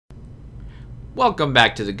Welcome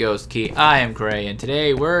back to the Ghost Key. I am Gray, and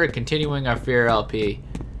today we're continuing our F.E.A.R. LP.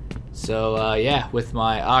 So, yeah, with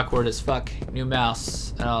my awkward as fuck new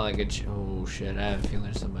mouse and all that good shit. Oh shit, I have a feeling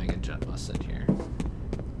there's somebody gonna jump us in here.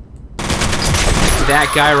 That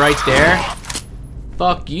guy right there?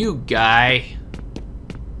 Fuck you, guy.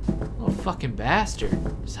 Little fucking bastard.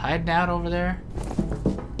 Just hiding out over there.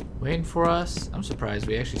 Waiting for us. I'm surprised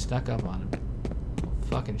we actually snuck up on him.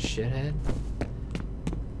 Fucking shithead.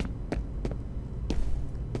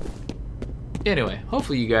 Anyway,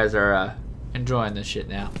 hopefully you guys are enjoying this shit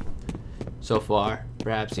now. So far.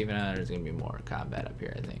 Perhaps even there's gonna be more combat up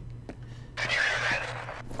here, I think.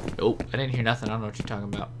 Oh, I didn't hear nothing. I don't know what you're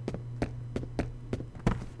talking about.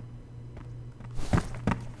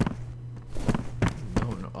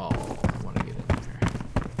 No. Oh, I want to get in there.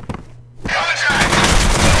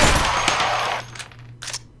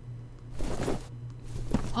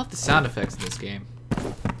 I love the sound effects in this game.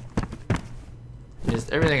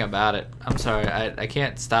 Just everything about it. I'm sorry, I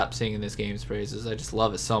can't stop singing this game's praises. I just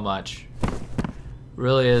love it so much.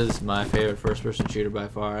 Really is my favorite first-person shooter by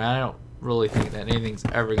far. And I don't really think that anything's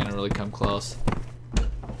ever gonna really come close.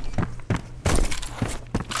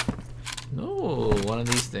 No, one of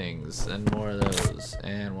these things, and more of those,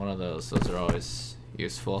 and one of those. Those are always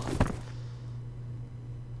useful.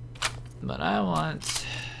 But I want...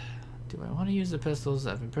 Do I want to use the pistols?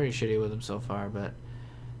 I've been pretty shitty with them so far, but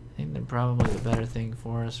I think they're probably the better thing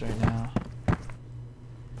for us right now.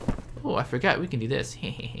 Oh, I forgot we can do this.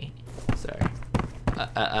 Sorry.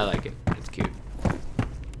 I like it. It's cute.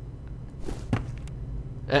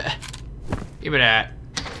 Give me that.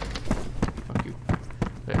 Fuck you.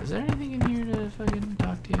 Wait, is there anything in here to fucking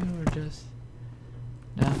talk to, or just...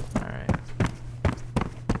 No? Alright.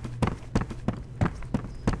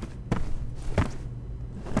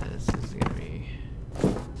 This is gonna be...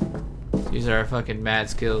 These are our fucking mad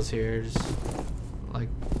skills here, just like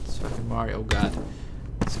this fucking Mario. Oh god,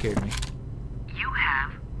 that scared me. You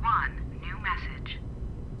have one new message.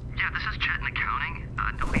 Yeah, this is Chet in accounting.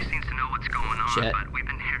 Nobody seems to know what's going on, Chet. but we've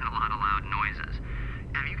been hearing a lot of loud noises.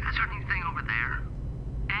 Have you guys heard anything over there?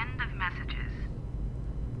 End of messages.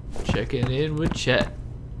 Checking in with Chet.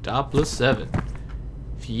 Doppler 7.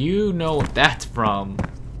 If you know what that's from,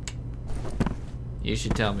 you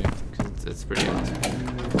should tell me, because it's pretty awesome.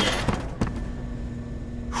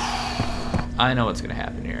 I know what's gonna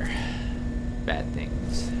happen here. Bad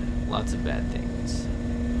things. Lots of bad things.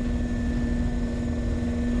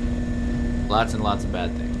 Lots and lots of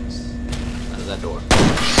bad things. Out of that door.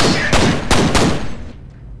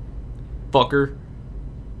 Fucker.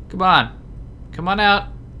 Come on. Come on out.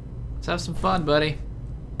 Let's have some fun, buddy.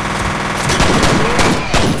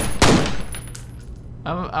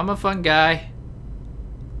 I'm a fun guy.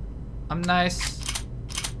 I'm nice.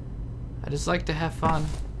 I just like to have fun.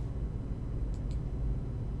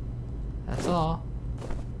 That's all.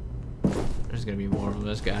 There's gonna be more of them.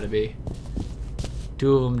 There's gotta be.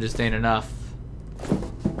 2 of them just ain't enough.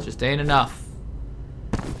 Just ain't enough.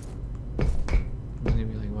 It's gonna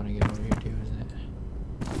be like when I get over here too, isn't it?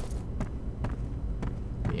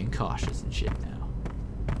 Being cautious and shit now.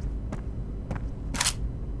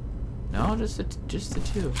 No, just the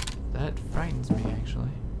 2. That frightens me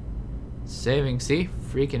actually. Saving, see?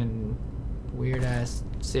 Freaking weird ass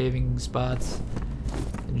saving spots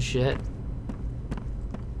and shit.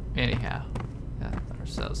 Anyhow, got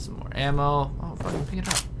ourselves some more ammo. Oh, fucking pick it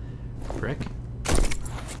up, prick.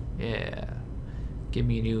 Yeah, give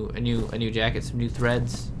me a new jacket, some new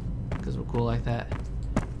threads, because we're cool like that.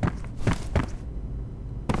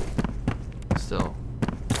 Still,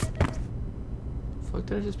 fuck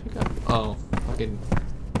did I just pick up? Oh, fucking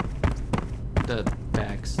the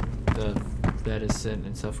bags, the medicine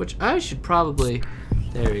and stuff, which I should probably.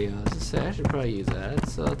 There we go. I was gonna say I should probably use that.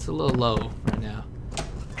 It's a little low right now.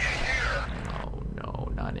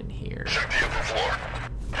 No, not in here. Check the upper floor.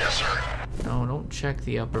 Yes, sir. No, don't check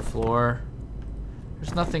the upper floor.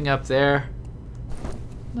 There's nothing up there.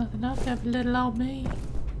 Nothing up there, little old me.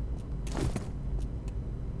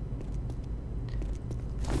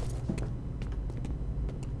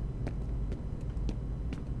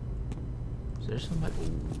 Is there somebody?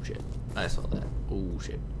 Oh shit! I saw that. Oh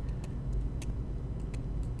shit!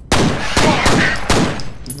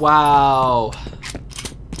 Wow!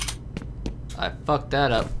 I fucked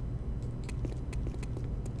that up.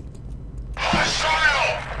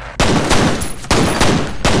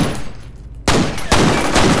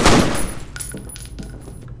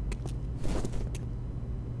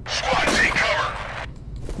 Squad, take cover.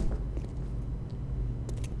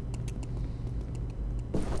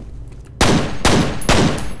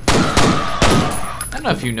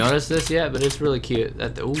 don't know if you noticed this yet, but it's really cute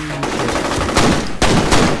that the ooh shit.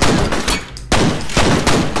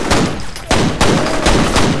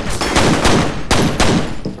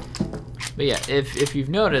 But yeah, if you've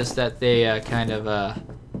noticed that they kind of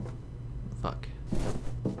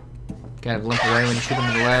limp away when you shoot them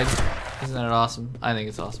in the leg, isn't that awesome? I think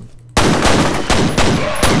it's awesome.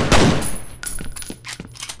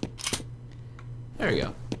 There we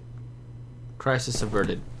go. Crisis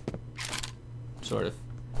averted. Sort of.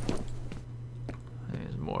 I think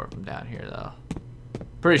there's more of them down here, though.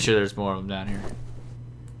 Pretty sure there's more of them down here.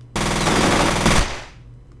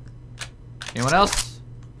 Anyone else?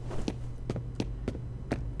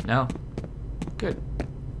 No? Good.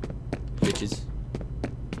 Bitches.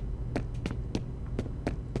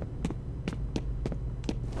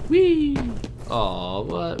 Whee! Oh,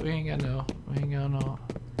 what? We ain't got no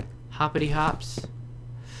hoppity hops.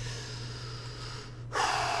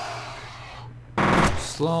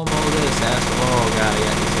 Slow-mo this asshole. Oh god,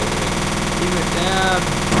 yeah, keep it down.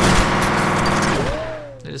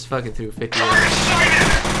 They just fucking threw 50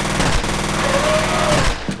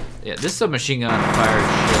 Yeah, this submachine gun fires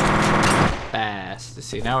shit fast.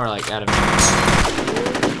 See, now we're like out of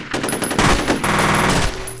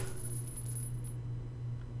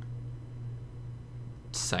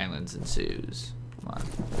silence ensues. Come on.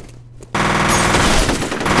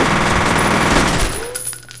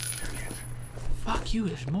 Fuck you,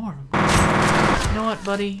 there's more of them. You know what,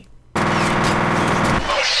 buddy?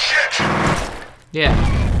 Oh shit! Yeah,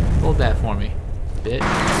 hold that for me, bitch.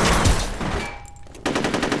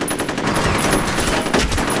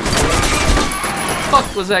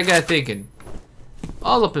 Fuck was that guy thinking?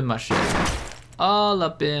 All up in my shit. All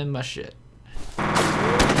up in my shit. How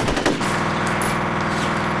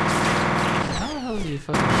the hell do you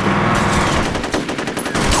fucking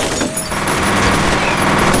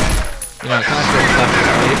You know, contrary to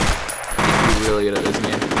I think you're really good at this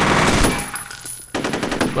game.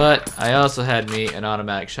 But I also had me an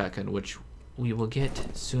automatic shotgun, which we will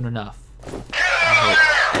get soon enough. I hope.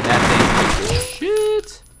 And that thing is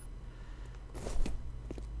shit.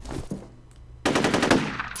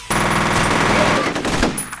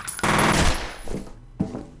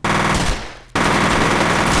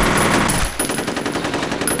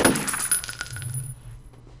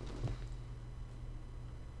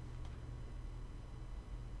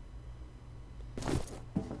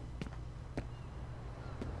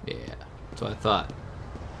 Yeah, that's what I thought.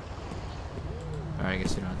 Alright, I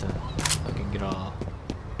guess you don't have to fucking get all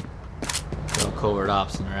covert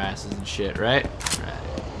ops in their asses and shit, right? Right.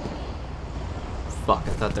 Fuck, I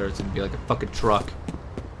thought there was gonna be like a fucking truck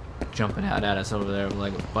jumping out at us over there with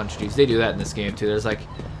like a bunch of dudes. They do that in this game too. There's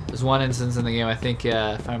one instance in the game, I think,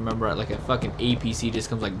 if I remember right, like a fucking APC just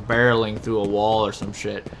comes like barreling through a wall or some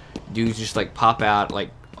shit. Dudes just like pop out like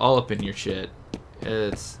all up in your shit.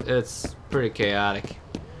 It's pretty chaotic.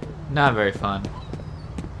 Not very fun.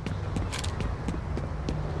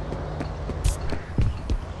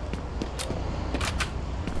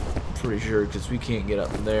 Pretty sure because we can't get up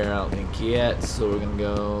there, I don't think yet, so we're gonna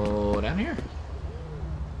go down here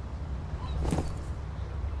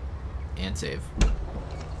and save.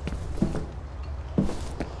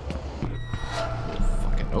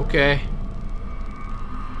 Fucking okay.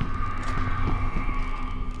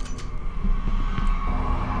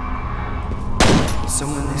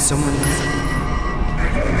 Someone.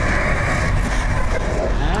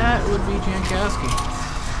 That would be Jankowski.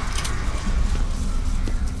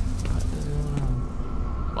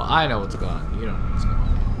 Well, I know what's going on. You don't know what's going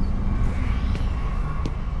on.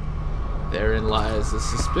 Therein lies the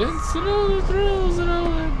suspense and all the thrills and all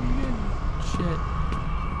that good shit.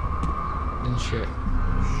 And shit.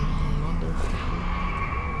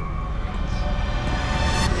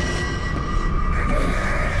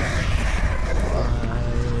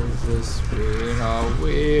 This being all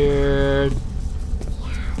weird.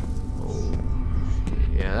 Oh,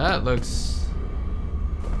 yeah, that looks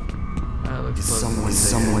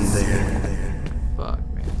Someone there. Fuck,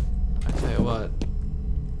 man. I tell you what.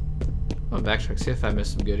 I'm gonna backtrack, see if I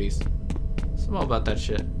missed some goodies. Something about that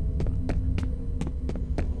shit.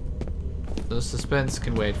 The suspense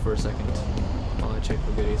can wait for a second while I check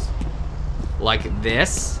for goodies. Like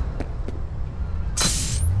this?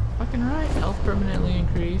 Fucking right, health permanently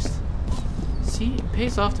increased. See, it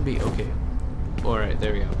pays off to be okay. Alright,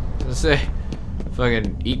 there we go. Let's say,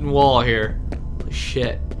 fucking eating wall here. Holy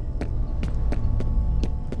shit.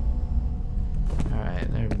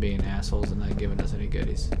 Alright, they're being assholes and not giving us any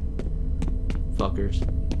goodies. Fuckers.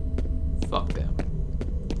 Fuck them.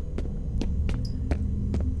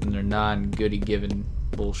 And their non-goodie giving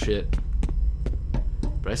bullshit.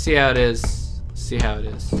 But I see how it is. see how it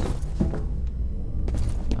is. Fuck.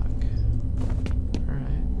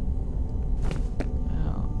 Alright.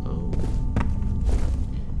 Oh.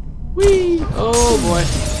 Whee! Oh boy.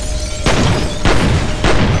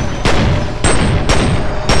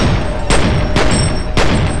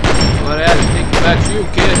 What I had to think about you,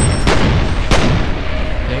 kid.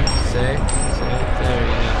 Think, say, there you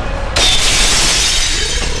go.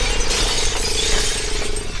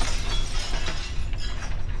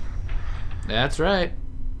 That's right.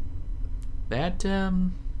 That's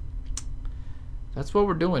what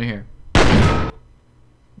we're doing here.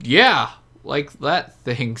 Yeah, like that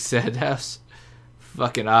thing said. That was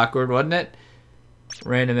fucking awkward, wasn't it?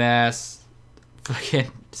 Random ass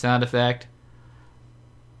fucking sound effect.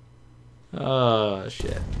 Oh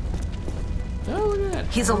shit. Oh, look at that.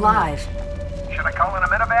 He's alive. Should I call in a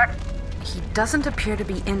medevac? He doesn't appear to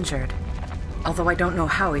be injured, although I don't know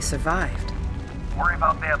how he survived. Worry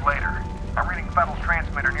about that later. I'm reading Federal's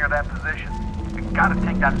transmitter near that position. We gotta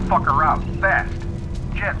take that fucker out, fast.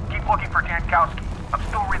 Jen, keep looking for Jankowski. I'm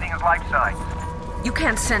still reading his life signs. You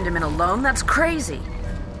can't send him in alone, that's crazy.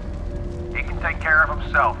 He can take care of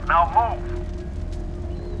himself. Now move!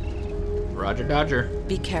 Roger Dodger.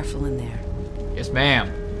 Be careful in there. Yes, ma'am.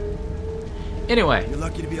 Anyway. You're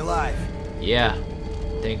lucky to be alive. Yeah.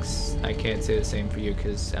 Thanks. I can't say the same for you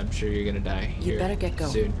because I'm sure you're gonna die here You better get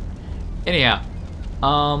going. soon. Anyhow,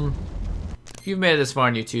 if you've made it this far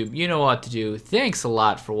on YouTube, you know what to do. Thanks a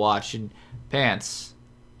lot for watching. Pants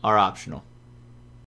are optional.